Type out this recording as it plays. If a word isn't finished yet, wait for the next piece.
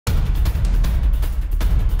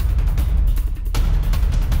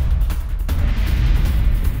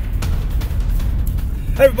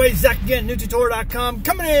Hi everybody, Zach again, NewTutor.com,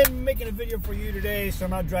 coming in, making a video for you today. So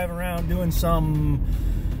I'm out driving around doing some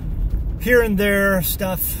here and there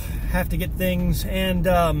stuff, have to get things, and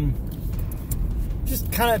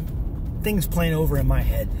just kind of things playing over in my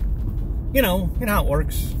head. You know how it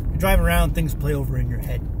works. You're driving around, things play over in your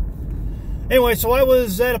head. Anyway, so I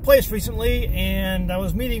was at a place recently, and I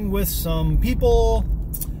was meeting with some people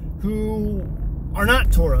who are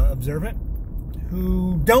not Torah observant,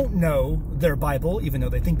 who don't know their Bible, even though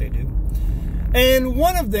they think they do. And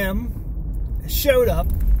one of them showed up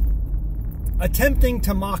attempting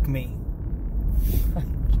to mock me.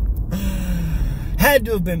 Had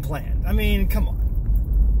to have been planned. I mean, come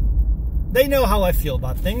on. They know how I feel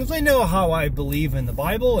about things. They know how I believe in the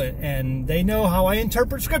Bible, and they know how I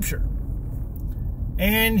interpret Scripture.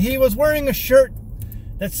 And he was wearing a shirt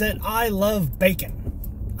that said, "I love bacon.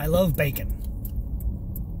 I love bacon."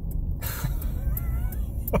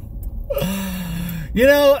 You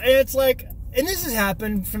know, it's like, and this has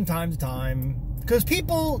happened from time to time, because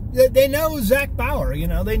people, they know Zach Bauer, you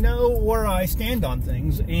know, they know where I stand on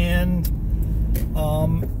things, and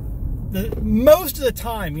most of the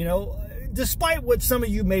time, you know, despite what some of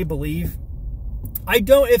you may believe,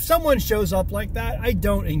 if someone shows up like that, I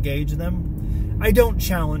don't engage them, I don't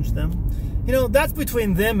challenge them. You know, that's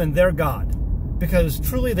between them and their God, because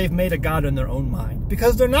truly they've made a God in their own mind,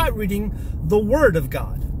 because they're not reading the Word of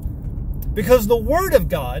God. Because the Word of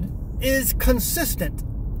God is consistent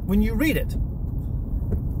when you read it.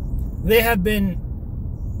 They have been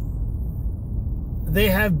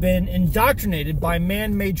indoctrinated by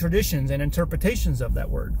man-made traditions and interpretations of that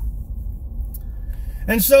Word.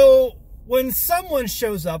 And so when someone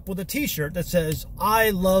shows up with a t-shirt that says,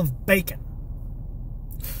 "I love bacon,"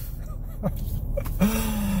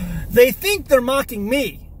 they think they're mocking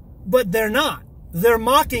me, but they're not. They're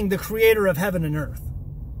mocking the creator of heaven and earth.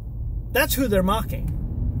 That's who they're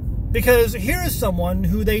mocking. Because here is someone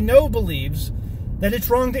who they know believes that it's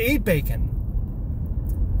wrong to eat bacon.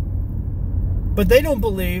 But they don't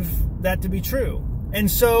believe that to be true.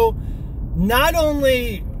 And so, not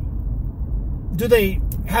only do they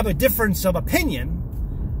have a difference of opinion,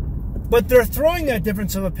 but they're throwing that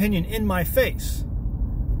difference of opinion in my face.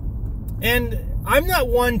 And I'm not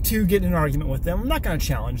one to get in an argument with them. I'm not going to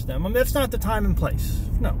challenge them. I mean, that's not the time and place.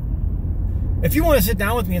 No. If you want to sit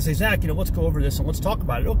down with me and say, "Zach, you know, let's go over this and let's talk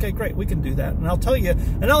about it," okay, great, we can do that. And I'll tell you,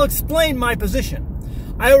 and I'll explain my position.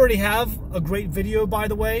 I already have a great video, by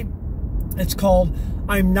the way. It's called,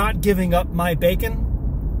 "I'm Not Giving Up My Bacon."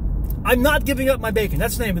 I'm not giving up my bacon.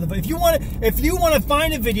 That's the name of the video. If you want to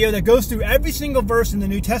find a video that goes through every single verse in the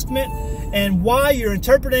New Testament and why you're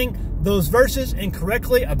interpreting those verses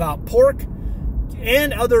incorrectly about pork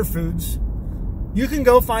and other foods, you can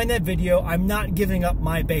go find that video, "I'm Not Giving Up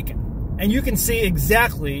My Bacon." And you can see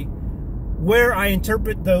exactly where I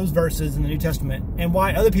interpret those verses in the New Testament and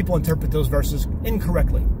why other people interpret those verses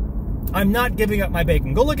incorrectly. I'm not giving up my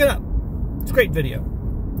bacon. Go look it up. It's a great video,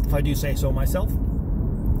 if I do say so myself.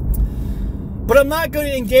 But I'm not going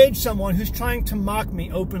to engage someone who's trying to mock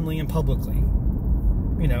me openly and publicly.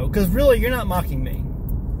 You know, because really, you're not mocking me.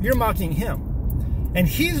 You're mocking him. And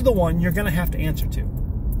he's the one you're going to have to answer to.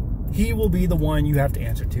 He will be the one you have to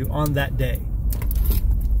answer to on that day.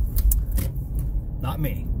 Not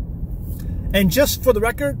me. And just for the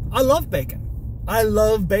record, I love bacon. I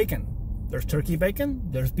love bacon. There's turkey bacon.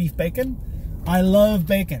 There's beef bacon. I love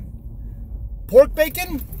bacon. Pork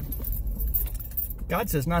bacon?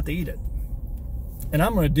 God says not to eat it. And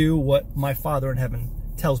I'm going to do what my Father in heaven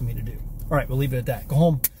tells me to do. All right, we'll leave it at that. Go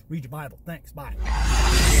home, read your Bible. Thanks. Bye.